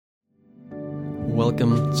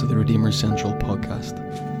Welcome to the Redeemer Central podcast.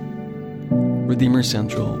 Redeemer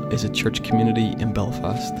Central is a church community in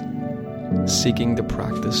Belfast seeking to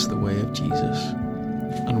practice the way of Jesus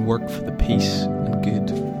and work for the peace and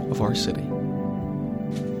good of our city.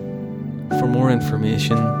 For more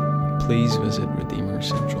information, please visit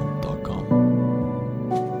redeemercentral.com.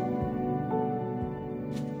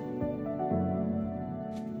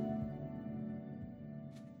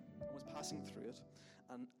 I was passing through it,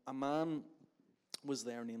 and a man was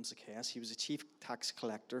there named Zacchaeus. He was a chief tax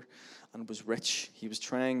collector and was rich. He was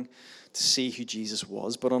trying to see who Jesus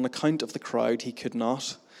was, but on account of the crowd, he could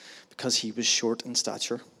not because he was short in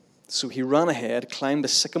stature. So he ran ahead, climbed a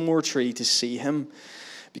sycamore tree to see him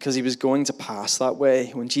because he was going to pass that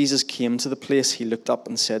way. When Jesus came to the place, he looked up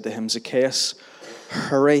and said to him, "Zacchaeus,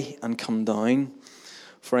 hurry and come down,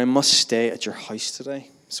 for I must stay at your house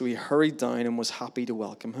today." So he hurried down and was happy to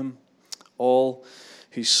welcome him. All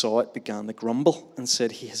who saw it began to grumble and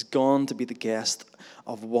said, "He has gone to be the guest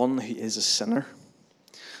of one who is a sinner."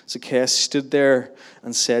 Zacchaeus stood there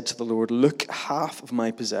and said to the Lord, "Look, half of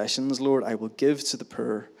my possessions, Lord, I will give to the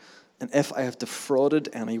poor. And if I have defrauded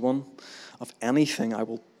anyone of anything, I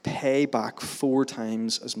will pay back 4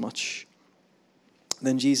 times as much."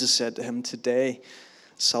 Then Jesus said to him, "Today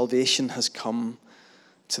salvation has come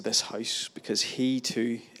to this house, because he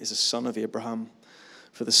too is a son of Abraham.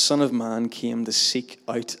 For the Son of Man came to seek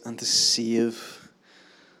out and to save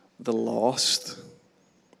the lost."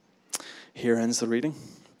 Here ends the reading.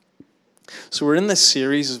 So we're in this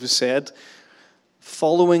series, as we said,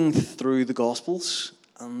 following through the Gospels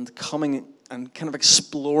and coming and kind of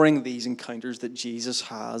exploring these encounters that Jesus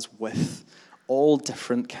has with all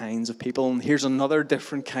different kinds of people. And here's another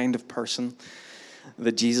different kind of person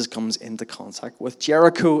that Jesus comes into contact with.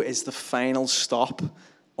 Jericho is the final stop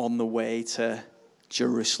on the way to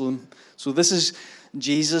Jerusalem. So this is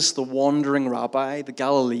Jesus, the wandering rabbi, the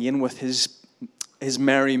Galilean, with his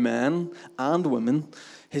merry men and women,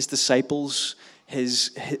 his disciples,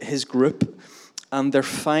 his group. And they're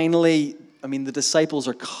finally, the disciples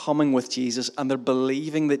are coming with Jesus and they're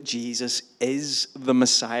believing that Jesus is the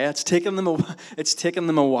Messiah. It's taken them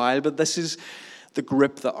a while, but this is the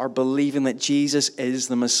group that are believing that Jesus is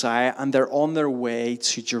the Messiah, and they're on their way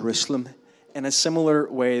to Jerusalem in a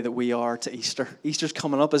similar way that we are to Easter. Easter's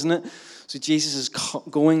coming up, isn't it? So Jesus is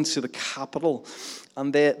going to the capital,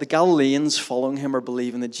 and the Galileans following him are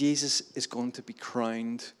believing that Jesus is going to be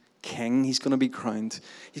crowned king. He's going to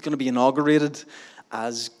be inaugurated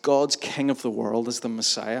as God's king of the world, as the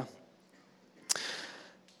Messiah.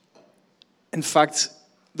 In fact,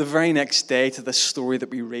 the very next day to this story that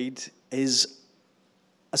we read is,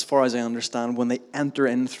 as far as I understand, when they enter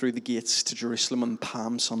in through the gates to Jerusalem on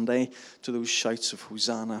Palm Sunday to those shouts of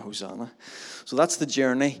 "Hosanna, Hosanna." So that's the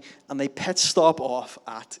journey. And they pit stop off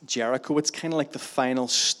at Jericho. It's kind of like the final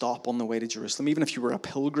stop on the way to Jerusalem. Even if you were a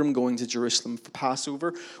pilgrim going to Jerusalem for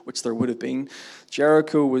Passover, which there would have been,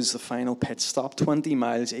 Jericho was the final pit stop, 20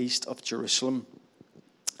 miles east of Jerusalem.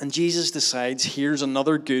 And Jesus decides, here's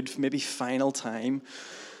another good, maybe final time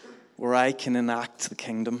where I can enact the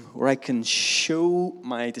kingdom, where I can show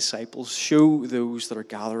my disciples, show those that are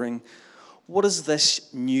gathering, what is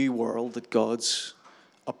this new world that God's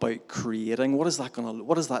about creating? What does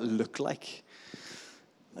that look like?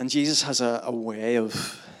 And Jesus has a way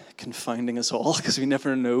of confounding us all, because we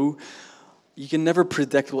never know. You can never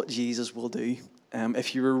predict what Jesus will do.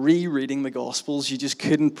 If you were rereading the Gospels, you just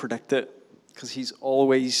couldn't predict it, because he's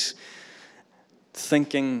always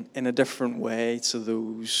thinking in a different way to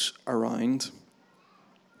those around.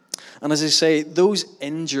 And as I say, those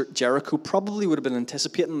in Jericho probably would have been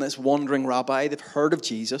anticipating this wandering rabbi. They've heard of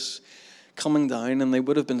Jesus coming down, and they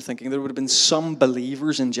would have been thinking there would have been some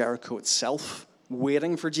believers in Jericho itself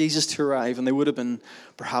waiting for Jesus to arrive, and they would have been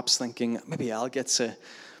perhaps thinking, maybe I'll get to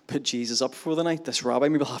put Jesus up for the night, this rabbi.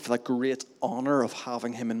 Maybe I'll have that great honor of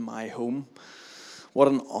having him in my home. What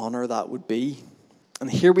an honor that would be. And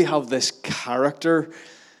here we have this character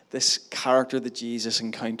that Jesus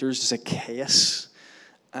encounters, Zacchaeus,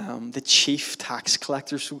 the chief tax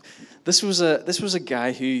collector. So this was a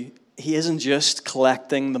guy who, he isn't just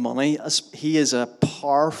collecting the money. He is a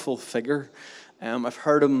powerful figure. I've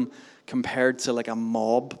heard him compared to like a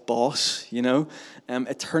mob boss,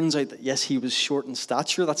 It turns out that, yes, he was short in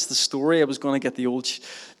stature. That's the story. I was going to get the old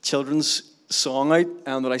children's song out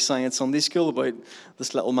that I sang at Sunday school about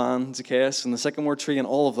this little man, Zacchaeus, and the sycamore tree and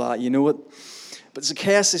all of that. You know it. But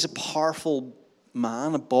Zacchaeus is a powerful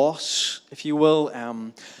man, a boss, if you will,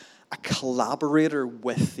 a collaborator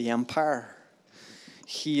with the empire.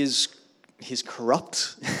 He's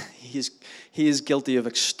corrupt. He is guilty of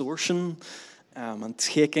extortion and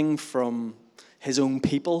taking from his own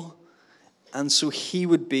people And so he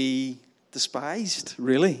would be despised,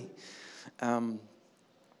 really. And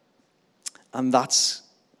that's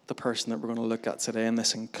the person that we're going to look at today in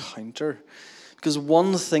this encounter. Because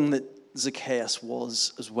one thing that Zacchaeus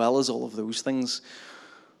was, as well as all of those things,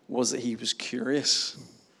 was that he was curious.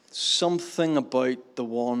 Something about the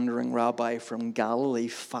wandering rabbi from Galilee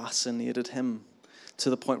fascinated him to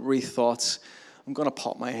the point where he thought, I'm going to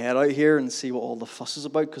pop my head out here and see what all the fuss is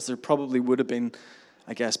about, because there probably would have been,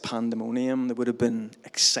 I guess, pandemonium. There would have been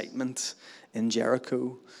excitement in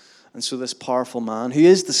Jericho. And so this powerful man, who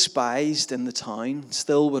is despised in the town,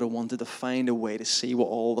 still would have wanted to find a way to see what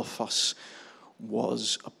all the fuss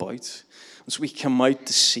was about. And so he came out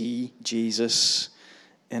to see Jesus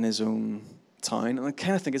in his own town. And I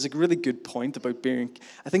kind of think it's a really good point about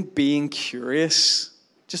being curious,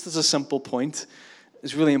 just as a simple point,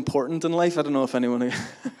 is really important in life. I don't know if anyone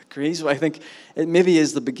agrees, but I think it maybe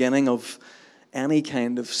is the beginning of any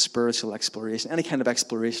kind of spiritual exploration, any kind of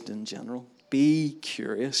exploration in general. Be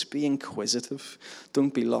curious, be inquisitive,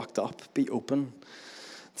 don't be locked up, be open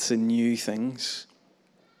to new things.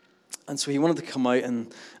 And so he wanted to come out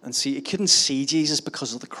and see. He couldn't see Jesus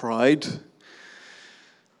because of the crowd.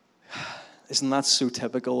 Isn't that so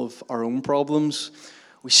typical of our own problems?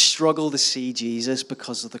 We struggle to see Jesus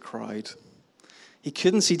because of the crowd. He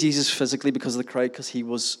couldn't see Jesus physically because of the crowd, because he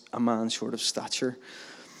was a man short of stature.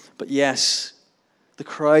 But yes, the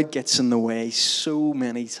crowd gets in the way so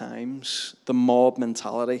many times, the mob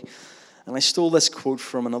mentality. And I stole this quote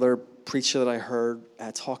from another preacher that I heard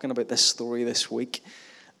talking about this story this week,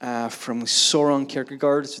 from Søren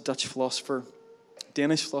Kierkegaard. It's a Dutch philosopher,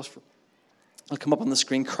 Danish philosopher. It'll come up on the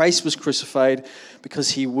screen. Christ was crucified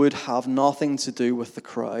because he would have nothing to do with the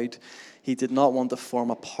crowd. He did not want to form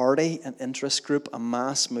a party, an interest group, a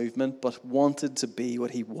mass movement, but wanted to be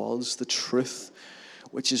what he was, the truth,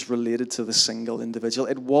 which is related to the single individual.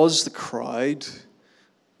 It was the crowd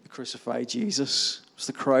that crucified Jesus. It was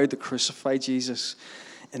the crowd that crucified Jesus.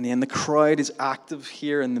 In the end, the crowd is active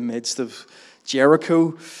here in the midst of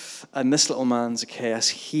Jericho. And this little man, Zacchaeus,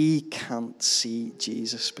 he can't see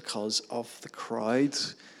Jesus because of the crowd.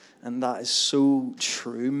 And that is so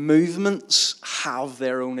true. Movements have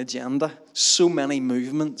their own agenda. So many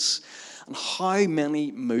movements. And how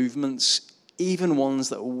many movements, even ones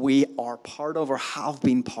that we are part of or have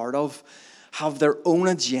been part of, have their own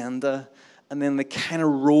agenda, and then they kind of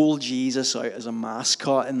roll Jesus out as a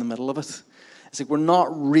mascot in the middle of it. It's like we're not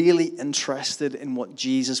really interested in what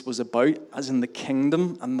Jesus was about, as in the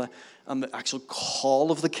kingdom and the actual call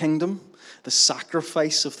of the kingdom, the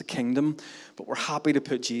sacrifice of the kingdom, but we're happy to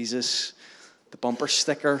put Jesus, the bumper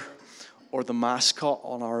sticker, or the mascot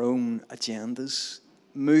on our own agendas.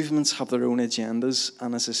 Movements have their own agendas,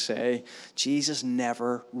 and as I say, Jesus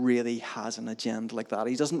never really has an agenda like that.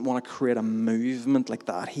 He doesn't want to create a movement like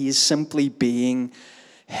that. He is simply being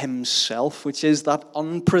himself, which is that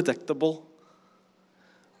unpredictable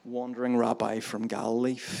wandering rabbi from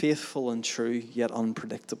Galilee, faithful and true, yet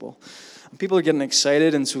unpredictable. And people are getting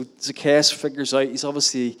excited, and so Zacchaeus figures out he's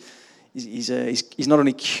obviously he's not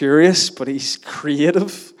only curious, but he's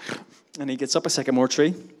creative, and he gets up a sycamore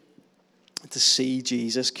tree to see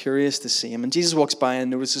Jesus, curious to see him. And Jesus walks by and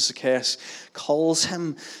notices Zacchaeus, calls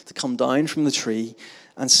him to come down from the tree,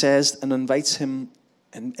 and says and invites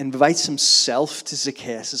himself to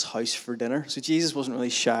Zacchaeus' house for dinner. So Jesus wasn't really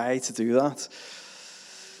shy to do that.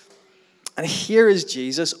 And here is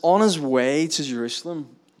Jesus on his way to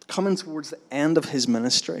Jerusalem, coming towards the end of his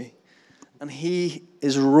ministry. And he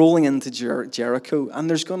is rolling into Jericho. And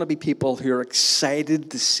there's going to be people who are excited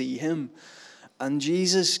to see him. And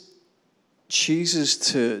Jesus chooses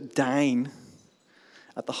to dine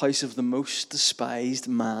at the house of the most despised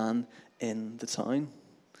man in the town.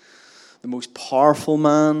 The most powerful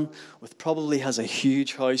man, probably has a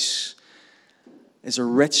huge house, is a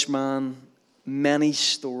rich man. Many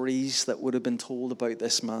stories that would have been told about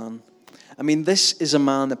this man. I mean, this is a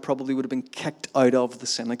man that probably would have been kicked out of the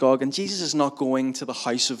synagogue. And Jesus is not going to the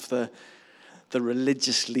house of the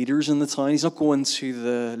religious leaders in the town. He's not going to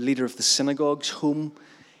the leader of the synagogue's home.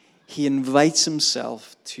 He invites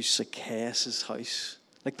himself to Zacchaeus' house,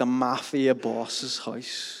 like the mafia boss's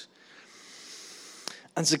house.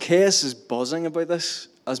 And Zacchaeus is buzzing about this,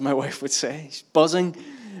 as my wife would say. He's buzzing,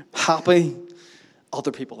 happy.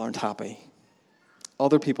 Other people aren't happy.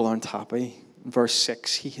 Other people aren't happy. In verse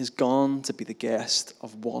 6, he has gone to be the guest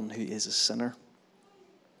of one who is a sinner.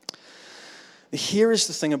 Here is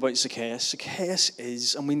the thing about Zacchaeus. Zacchaeus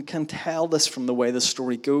is, and we can tell this from the way the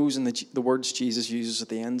story goes and the words Jesus uses at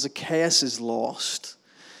the end, Zacchaeus is lost.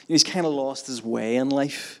 He's kind of lost his way in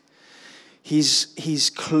life. He's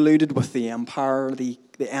colluded with the empire, the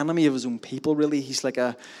the enemy of his own people. Really, he's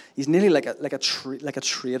nearly like a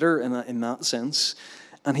traitor in that sense,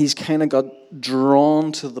 and he's kind of got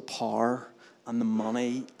drawn to the power and the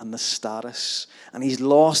money and the status, and he's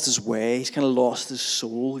lost his way. He's kind of lost his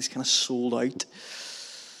soul. He's kind of sold out.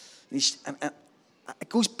 And it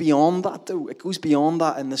goes beyond that, though. It goes beyond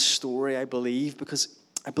that in this story, I believe, because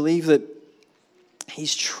I believe that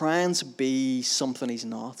he's trying to be something he's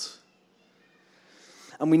not.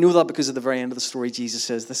 And we know that because at the very end of the story, Jesus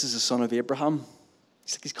says, this is the son of Abraham.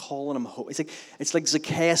 He's calling him home. It's like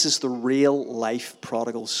Zacchaeus is the real life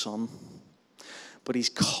prodigal son. But he's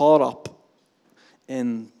caught up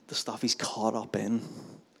in the stuff he's caught up in.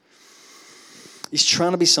 He's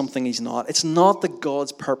trying to be something he's not. It's not that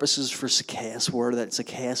God's purposes for Zacchaeus were that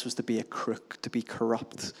Zacchaeus was to be a crook, to be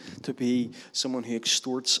corrupt, to be someone who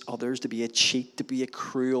extorts others, to be a cheat, to be a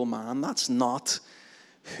cruel man. That's not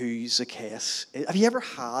who Zacchaeus is. Have you ever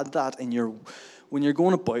had that when you're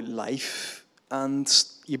going about life and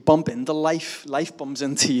you bump into life bumps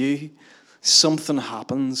into you, something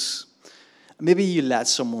happens. Maybe you let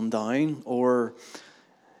someone down, or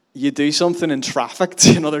you do something in traffic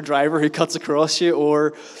to another driver who cuts across you,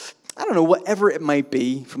 or I don't know, whatever it might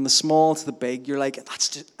be, from the small to the big, you're like, that's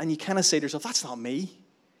just, and you kind of say to yourself, that's not me.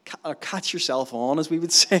 Or catch yourself on, as we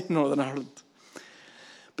would say in Northern Ireland.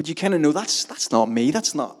 But you kind of know that's not me.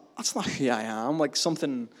 That's not who I am. Like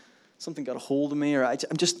something got a hold of me, or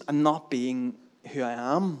I'm not being who I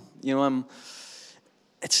am. You know,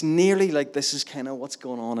 it's nearly like this is kind of what's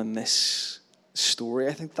going on in this story.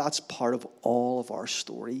 I think that's part of all of our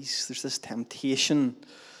stories. There's this temptation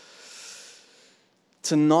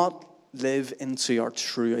to not live into our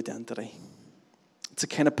true identity, to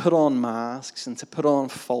kind of put on masks and to put on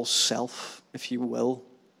false self, if you will.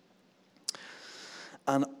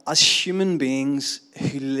 And as human beings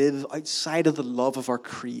who live outside of the love of our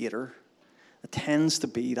Creator, it tends to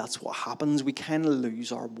be that's what happens. We kind of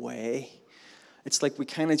lose our way. It's like we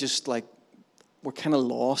kind of just like, we're kind of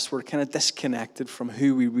lost. We're kind of disconnected from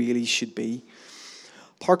who we really should be.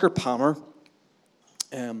 Parker Palmer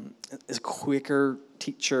is a Quaker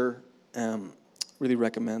teacher. Really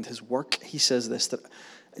recommend his work. He says this, that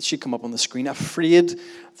it should come up on the screen. Afraid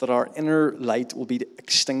that our inner light will be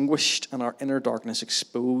extinguished and our inner darkness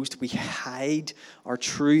exposed, we hide our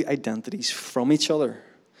true identities from each other.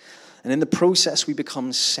 And in the process, we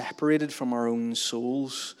become separated from our own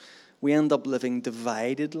souls. We end up living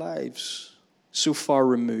divided lives, so far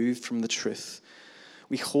removed from the truth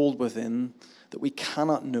we hold within that we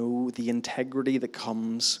cannot know the integrity that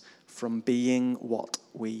comes from being what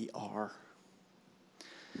we are.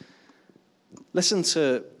 There's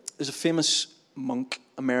a famous monk,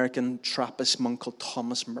 American Trappist monk called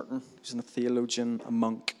Thomas Merton, who's a theologian, a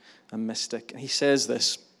monk, a mystic. And he says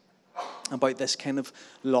this about this kind of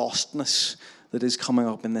lostness that is coming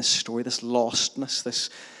up in this story, this lostness.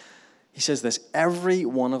 He says this, every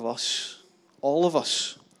one of us, all of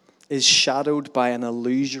us, is shadowed by an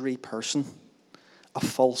illusory person, a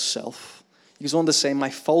false self. He goes on to say,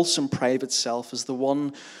 my false and private self is the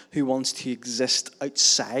one who wants to exist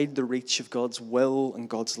outside the reach of God's will and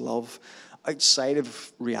God's love, outside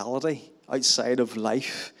of reality, outside of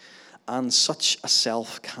life. And such a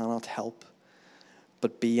self cannot help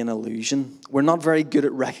but be an illusion. We're not very good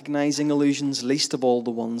at recognizing illusions, least of all the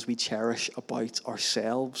ones we cherish about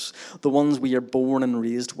ourselves, the ones we are born and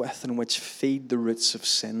raised with and which feed the roots of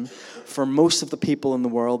sin. For most of the people in the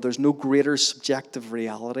world, there's no greater subjective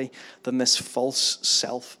reality than this false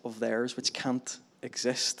self of theirs, which can't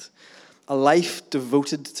exist. A life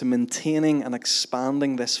devoted to maintaining and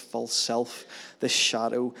expanding this false self, this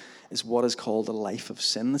shadow, is what is called a life of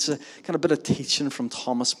sin. It's a kind of bit of teaching from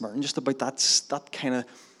Thomas Merton, just about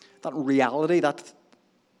that reality that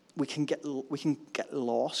we can get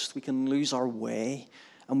lost, we can lose our way,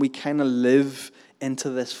 and we kind of live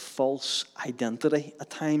into this false identity at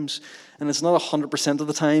times. And it's not 100% of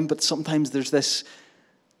the time, but sometimes there's this.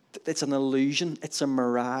 It's an illusion. It's a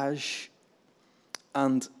mirage.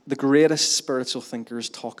 And the greatest spiritual thinkers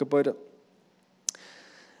talk about it.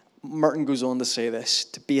 Merton goes on to say this,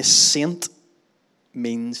 to be a saint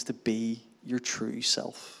means to be your true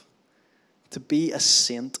self. To be a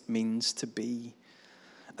saint means to be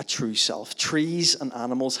a true self. Trees and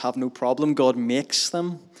animals have no problem. God makes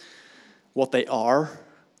them what they are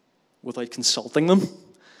without consulting them.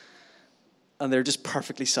 And they're just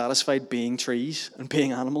perfectly satisfied being trees and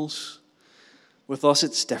being animals. With us,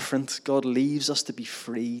 it's different. God leaves us to be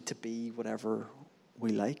free to be whatever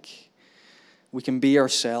we like. We can be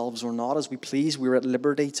ourselves or not as we please. We're at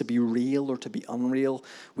liberty to be real or to be unreal.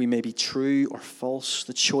 We may be true or false.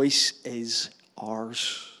 The choice is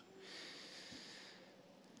ours.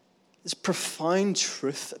 this profound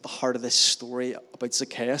truth at the heart of this story about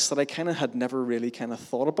Zacchaeus that I kind of had never really kind of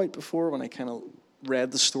thought about before when I kind of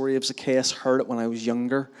read the story of Zacchaeus, heard it when I was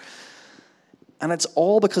younger. And it's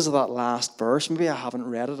all because of that last verse. Maybe I haven't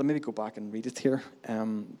read it. I'll maybe go back and read it here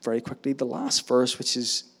very quickly. The last verse, which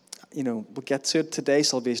is, we'll get to it. Today,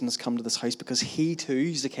 salvation has come to this house because he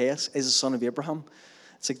too, Zacchaeus, is a son of Abraham.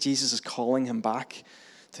 It's like Jesus is calling him back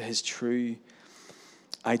to his true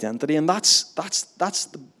identity. And that's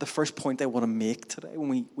the first point I want to make today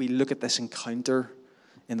when we look at this encounter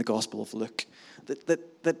in the Gospel of Luke.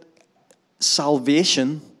 That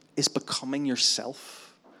salvation is becoming yourself.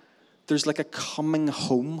 There's like a coming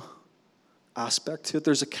home aspect to it.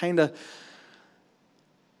 There's a kind of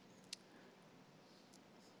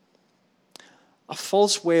a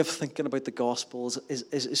false way of thinking about the gospel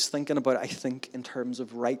is thinking about, I think, in terms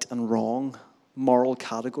of right and wrong, moral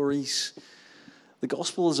categories. The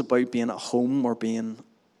gospel is about being at home or being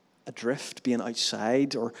adrift, being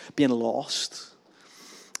outside or being lost.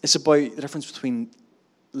 It's about the difference between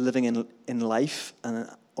living in life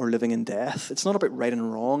or living in death. It's not about right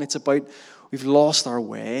and wrong. It's about we've lost our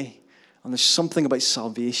way. And there's something about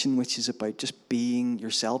salvation which is about just being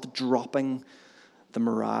yourself, dropping the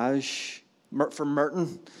mirage. For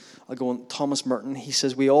Merton, I'll go on Thomas Merton. He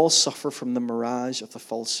says, we all suffer from the mirage of the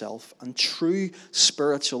false self. And true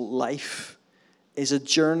spiritual life is a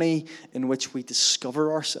journey in which we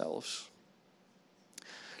discover ourselves.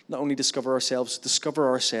 Not only discover ourselves,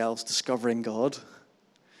 discovering God.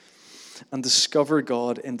 And discover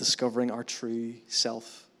God in discovering our true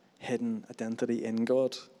self, hidden identity in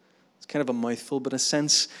God. It's kind of a mouthful, but a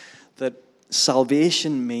sense that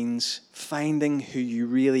salvation means finding who you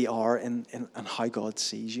really are and how God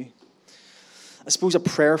sees you. I suppose a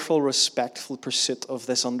prayerful, respectful pursuit of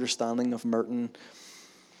this understanding of Merton,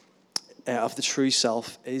 of the true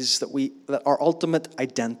self, is that our ultimate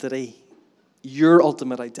identity, your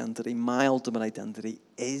ultimate identity, my ultimate identity,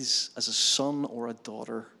 is as a son or a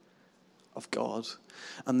daughter of God,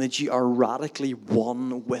 and that you are radically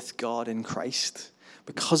one with God in Christ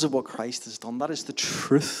because of what Christ has done. That is the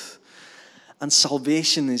truth. And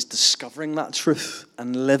salvation is discovering that truth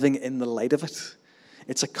and living in the light of it.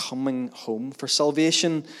 It's a coming home. For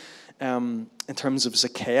salvation, in terms of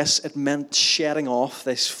Zacchaeus, it meant shedding off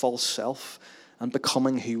this false self and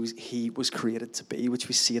becoming who he was created to be, which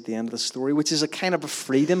we see at the end of the story, which is a kind of a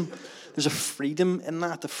freedom. There's a freedom in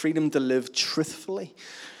that, the freedom to live truthfully.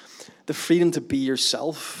 The freedom to be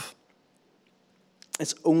yourself.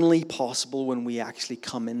 It's only possible when we actually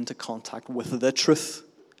come into contact with the truth,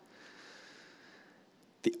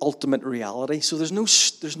 the ultimate reality. So there's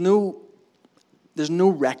no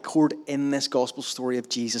record in this gospel story of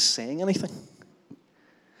Jesus saying anything.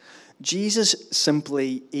 Jesus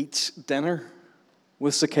simply eats dinner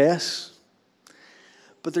with Zacchaeus.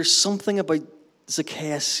 But there's something about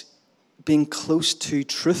Zacchaeus being close to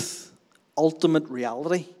truth, ultimate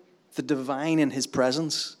reality, the divine in his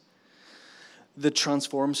presence, that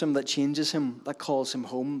transforms him, that changes him, that calls him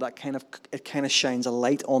home, it kind of shines a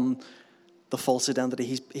light on the false identity.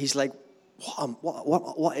 He's like,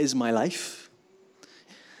 what is my life?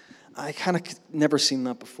 I kind of never seen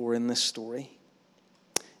that before in this story.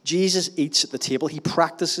 Jesus eats at the table. He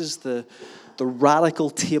practices the radical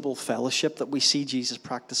table fellowship that we see Jesus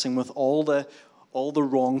practicing with all the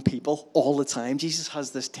wrong people all the time. Jesus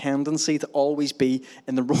has this tendency to always be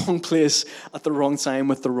in the wrong place at the wrong time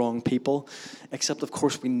with the wrong people. Except, of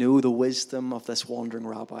course, we know the wisdom of this wandering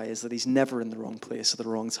rabbi is that he's never in the wrong place at the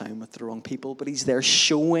wrong time with the wrong people, but he's there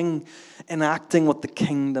showing, enacting what the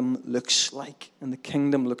kingdom looks like. And the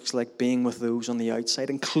kingdom looks like being with those on the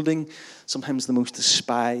outside, including sometimes the most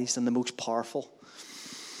despised and the most powerful.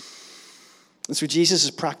 And so Jesus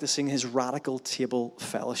is practicing his radical table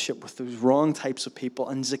fellowship with those wrong types of people,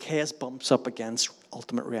 and Zacchaeus bumps up against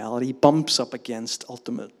ultimate reality, bumps up against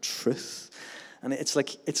ultimate truth. And it's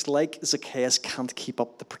like Zacchaeus can't keep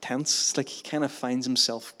up the pretense. It's like he kind of finds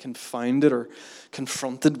himself confounded or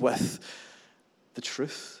confronted with the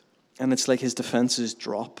truth. And it's like his defenses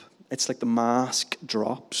drop. It's like the mask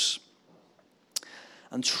drops.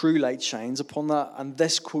 And true light shines upon that. And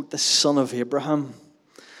this quote, the son of Abraham,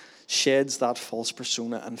 sheds that false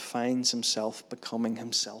persona and finds himself becoming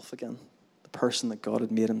himself again, the person that God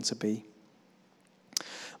had made him to be.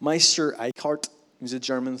 Meister Eckhart, who's a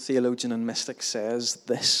German theologian and mystic, says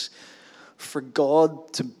this: for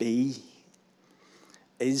God to be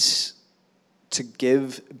is to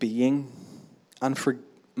give being, and for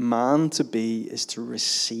man to be is to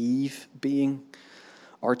receive being.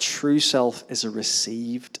 Our true self is a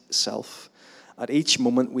received self, At each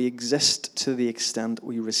moment, we exist to the extent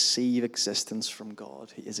we receive existence from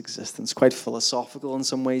God. He is existence. Quite philosophical in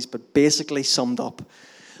some ways, but basically summed up,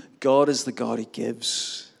 God is the God who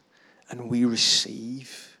gives, and we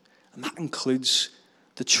receive. And that includes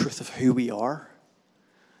the truth of who we are.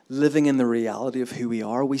 Living in the reality of who we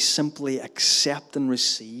are, we simply accept and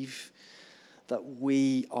receive that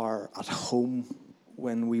we are at home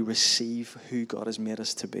when we receive who God has made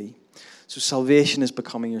us to be. So salvation is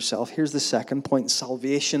becoming yourself. Here's the second point.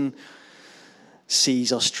 Salvation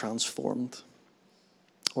sees us transformed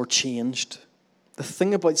or changed. The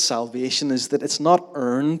thing about salvation is that it's not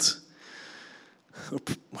earned.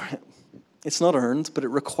 It's not earned, but it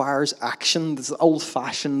requires action. There's an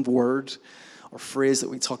old-fashioned word or phrase that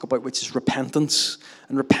we talk about, which is repentance.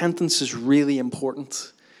 And repentance is really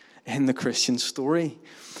important in the Christian story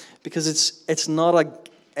because it's not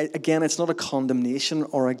a condemnation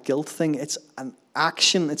or a guilt thing. It's an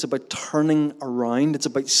action. It's about turning around. It's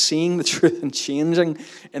about seeing the truth and changing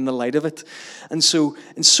in the light of it. And so,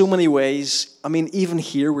 in so many ways, I mean, even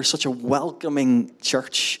here, we're such a welcoming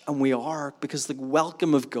church, and we are, because the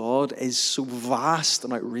welcome of God is so vast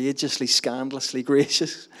and outrageously, scandalously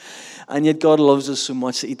gracious. And yet God loves us so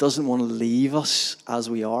much that he doesn't want to leave us as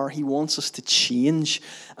we are. He wants us to change.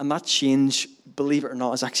 And that change, believe it or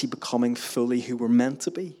not, is actually becoming fully who we're meant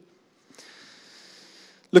to be.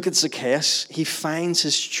 Look at Zacchaeus. He finds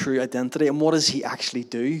his true identity. And what does he actually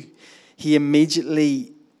do? He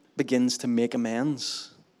immediately begins to make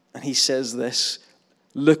amends. And he says this,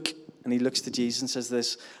 look, and he looks to Jesus and says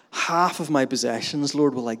this, half of my possessions,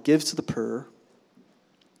 Lord, will I give to the poor.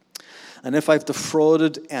 And if I've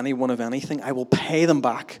defrauded anyone of anything, I will pay them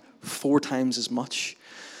back 4 times as much.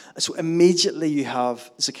 So immediately you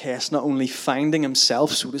have Zacchaeus not only finding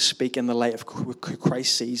himself, so to speak, in the light of who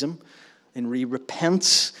Christ sees him, and he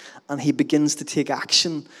repents, and he begins to take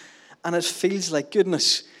action. And it feels like,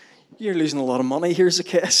 goodness, you're losing a lot of money here,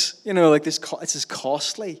 Zacchaeus. You know, like this is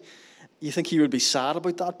costly. You think he would be sad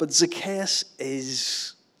about that, but Zacchaeus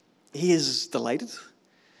is delighted.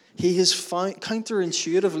 He has found,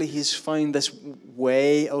 counterintuitively, he's found this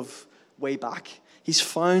way back. He's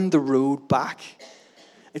found the road back.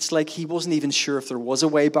 It's like he wasn't even sure if there was a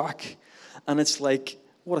way back. And it's like,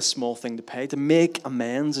 what a small thing to pay. To make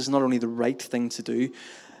amends is not only the right thing to do.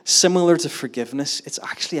 Similar to forgiveness, it's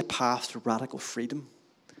actually a path to radical freedom.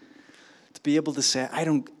 To be able to say, I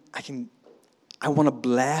want to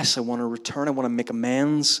bless, I want to return, I want to make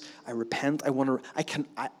amends, I repent,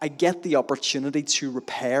 I get the opportunity to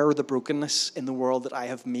repair the brokenness in the world that I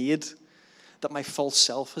have made, that my false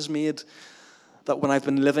self has made, that when I've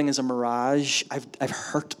been living as a mirage, I've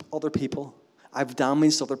hurt other people, I've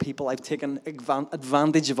damaged other people, I've taken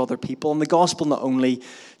advantage of other people, and the gospel not only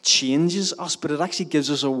changes us, but it actually gives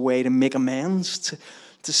us a way to make amends,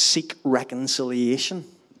 to seek reconciliation.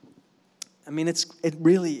 I mean, it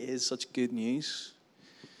really is such good news.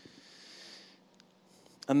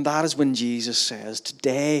 And that is when Jesus says,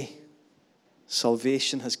 today,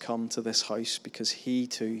 salvation has come to this house because he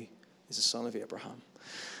too is a son of Abraham.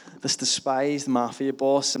 This despised mafia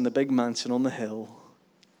boss in the big mansion on the hill,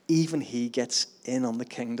 even he gets in on the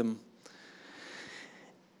kingdom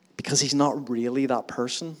because he's not really that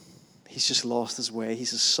person. He's just lost his way.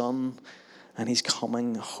 He's a son and he's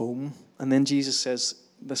coming home. And then Jesus says,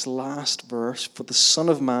 this last verse, for the Son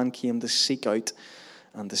of Man came to seek out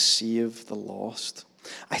and to save the lost.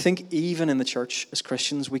 I think even in the church as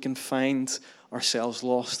Christians, we can find ourselves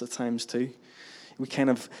lost at times too.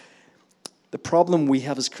 The problem we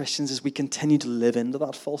have as Christians is we continue to live into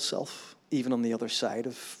that false self, even on the other side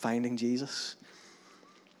of finding Jesus.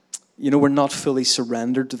 You know, we're not fully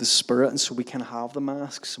surrendered to the Spirit, and so we kind of have the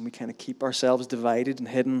masks, and we kind of keep ourselves divided and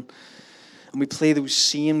hidden, and we play those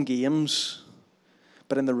same games,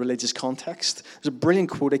 but in the religious context. There's a brilliant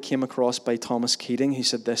quote I came across by Thomas Keating. He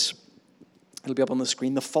said this, it'll be up on the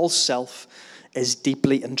screen, the false self is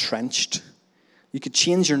deeply entrenched. You could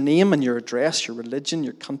change your name and your address, your religion,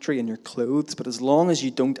 your country, and your clothes, but as long as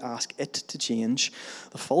you don't ask it to change,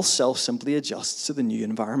 the false self simply adjusts to the new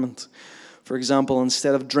environment. For example,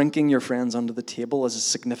 instead of drinking your friends under the table as a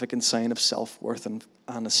significant sign of self-worth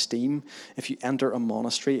and esteem, if you enter a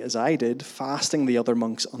monastery, as I did, fasting the other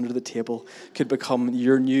monks under the table could become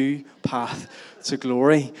your new path to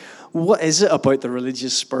glory. What is it about the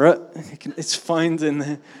religious spirit? It's found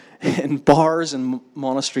in bars and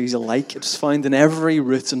monasteries alike. It's found in every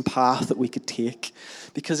route and path that we could take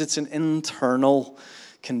because it's an internal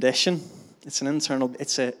condition. It's an internal,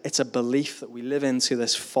 it's a belief that we live into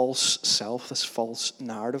this false self, this false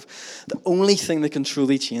narrative. The only thing that can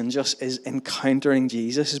truly change us is encountering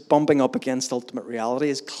Jesus, is bumping up against ultimate reality,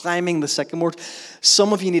 is climbing the sycamore.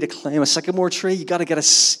 Some of you need to climb a sycamore tree. You got to get a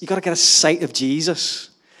sight of Jesus.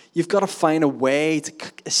 You've got to find a way to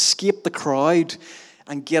escape the crowd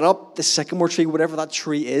and get up the sycamore tree, whatever that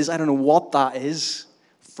tree is. I don't know what that is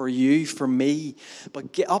for you, for me,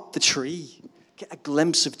 but get up the tree. Get a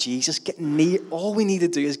glimpse of Jesus. Get near. All we need to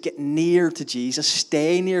do is get near to Jesus.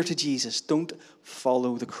 Stay near to Jesus. Don't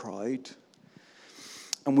follow the crowd.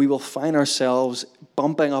 And we will find ourselves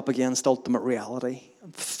bumping up against ultimate reality,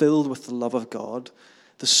 filled with the love of God,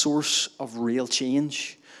 the source of real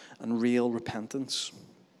change and real repentance.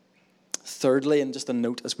 Thirdly, and just a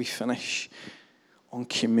note as we finish, on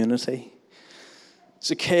community.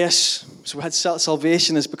 Zacchaeus, so we had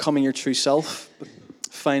salvation is becoming your true self, but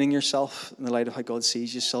finding yourself in the light of how God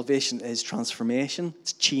sees you. Salvation is transformation.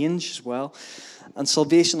 It's change as well. And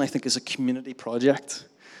salvation, I think, is a community project.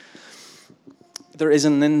 There is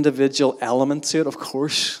an individual element to it, of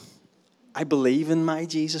course. I believe in my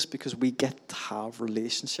Jesus because we get to have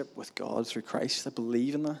relationship with God through Christ. I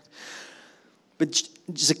believe in that. But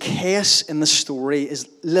Zacchaeus in the story is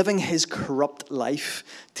living his corrupt life,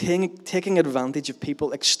 taking advantage of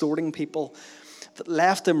people, extorting people, that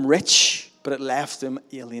left him rich, but it left him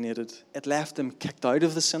alienated. It left him kicked out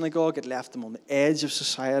of the synagogue. It left him on the edge of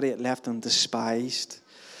society. It left him despised.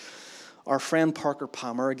 Our friend Parker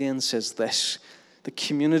Palmer again says this: the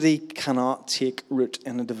community cannot take root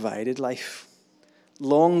in a divided life.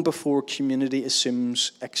 Long before community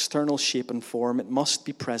assumes external shape and form, it must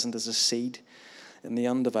be present as a seed in the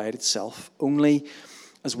undivided self. Only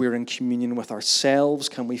as we're in communion with ourselves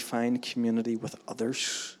can we find community with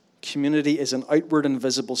others. Community is an outward and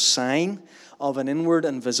visible sign of an inward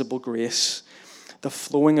and visible grace, the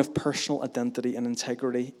flowing of personal identity and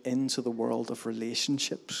integrity into the world of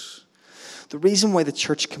relationships. The reason why the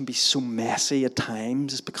church can be so messy at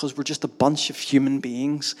times is because we're just a bunch of human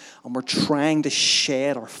beings and we're trying to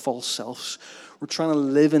shed our false selves. We're trying to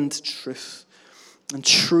live into truth. And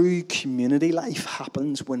true community life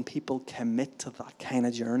happens when people commit to that kind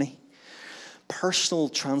of journey. Personal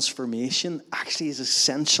transformation actually is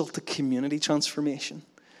essential to community transformation.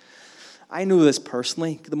 I know this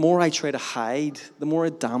personally. The more I try to hide, the more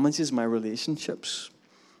it damages my relationships.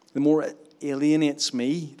 The more it alienates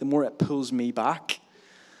me, the more it pulls me back.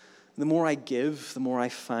 The more I give, the more I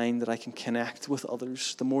find that I can connect with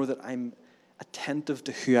others. The more that I'm attentive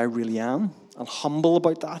to who I really am and humble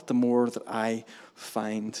about that, the more that I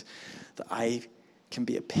find that I can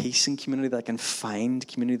be at peace in community, that I can find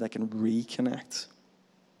community, that I can reconnect.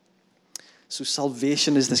 So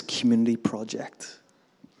salvation is this community project.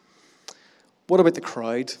 What about the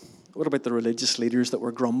crowd? What about the religious leaders that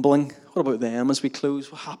were grumbling? What about them as we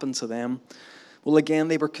close? What happened to them? Well, again,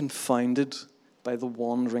 they were confounded by the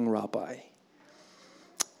wandering rabbi,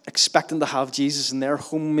 expecting to have Jesus in their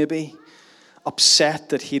home maybe, upset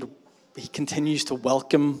that he continues to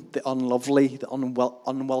welcome the unlovely, the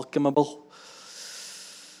unwelcomable.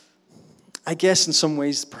 I guess in some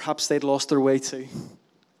ways, perhaps they'd lost their way too.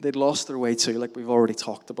 They'd lost their way too, like we've already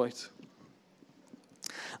talked about.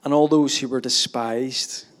 And all those who were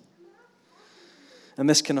despised. And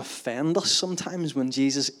this can offend us sometimes when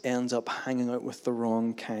Jesus ends up hanging out with the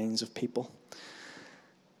wrong kinds of people.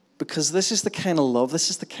 Because this is the kind of love, this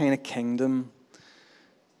is the kind of kingdom.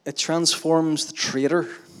 It transforms the traitor.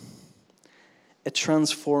 It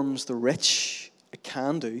transforms the rich. It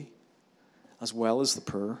can do, as well as the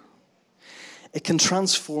poor. It can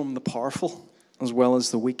transform the powerful as well as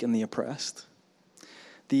the weak and the oppressed.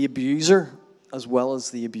 The abuser as well as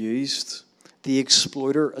the abused. The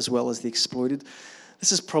exploiter as well as the exploited.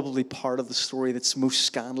 This is probably part of the story that's most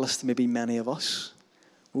scandalous to maybe many of us,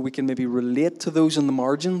 where we can maybe relate to those in the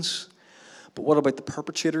margins. But what about the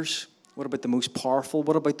perpetrators? What about the most powerful?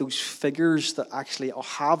 What about those figures that actually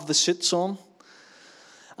have the suits on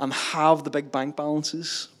and have the big bank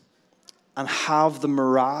balances and have the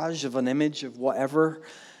mirage of an image of whatever?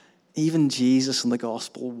 Even Jesus in the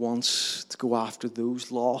gospel wants to go after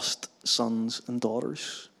those lost sons and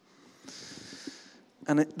daughters.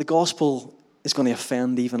 And the gospel is going to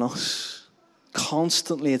offend even us.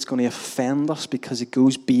 Constantly it's going to offend us because it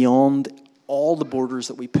goes beyond all the borders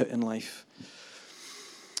that we put in life.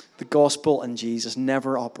 The gospel and Jesus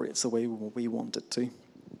never operates the way we want it to.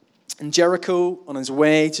 In Jericho, on his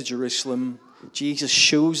way to Jerusalem, Jesus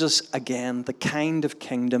shows us again the kind of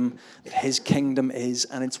kingdom that his kingdom is,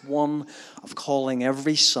 and it's one of calling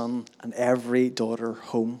every son and every daughter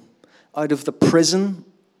home, out of the prison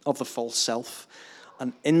of the false self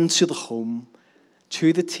and into the home,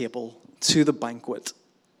 to the table, to the banquet,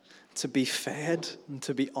 to be fed and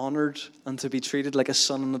to be honored and to be treated like a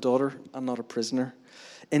son and a daughter and not a prisoner,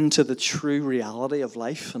 into the true reality of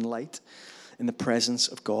life and light in the presence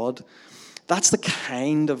of God. That's the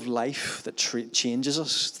kind of life that changes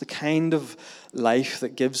us. It's the kind of life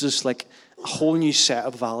that gives us like a whole new set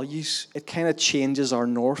of values. It kind of changes our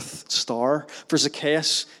North Star. For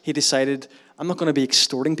Zacchaeus, he decided, I'm not going to be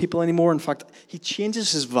extorting people anymore. In fact, he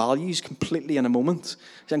changes his values completely in a moment.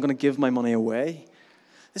 I'm going to give my money away.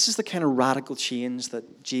 This is the kind of radical change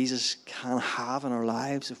that Jesus can have in our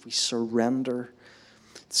lives if we surrender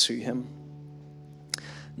to him.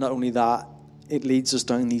 Not only that, it leads us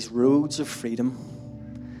down these roads of freedom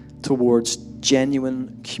towards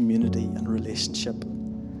genuine community and relationship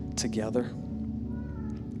together.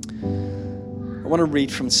 I want to read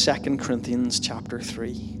from 2 Corinthians chapter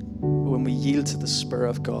 3. When we yield to the Spirit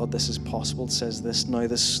of God, this is possible. It says this, now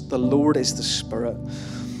the Lord is the Spirit.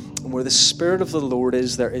 And where the Spirit of the Lord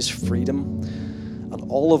is, there is freedom. And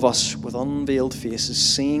all of us with unveiled faces,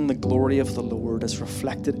 seeing the glory of the Lord as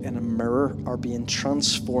reflected in a mirror, are being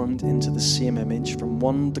transformed into the same image from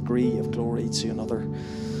one degree of glory to another.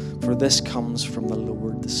 For this comes from the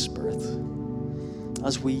Lord, the Spirit.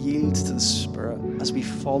 As we yield to the Spirit, as we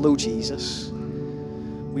follow Jesus,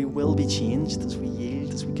 we will be changed as we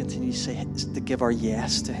yield, as we continue to give our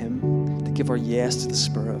yes to him, to give our yes to the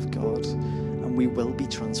Spirit of God, and we will be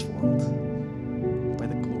transformed by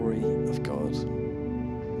the glory of God.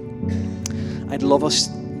 I'd love us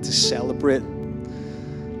to celebrate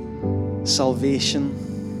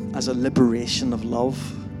salvation as a liberation of love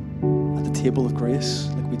at the table of grace,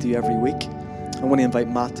 like we do every week. I want to invite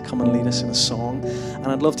Matt to come and lead us in a song, and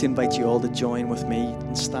I'd love to invite you all to join with me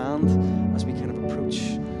and stand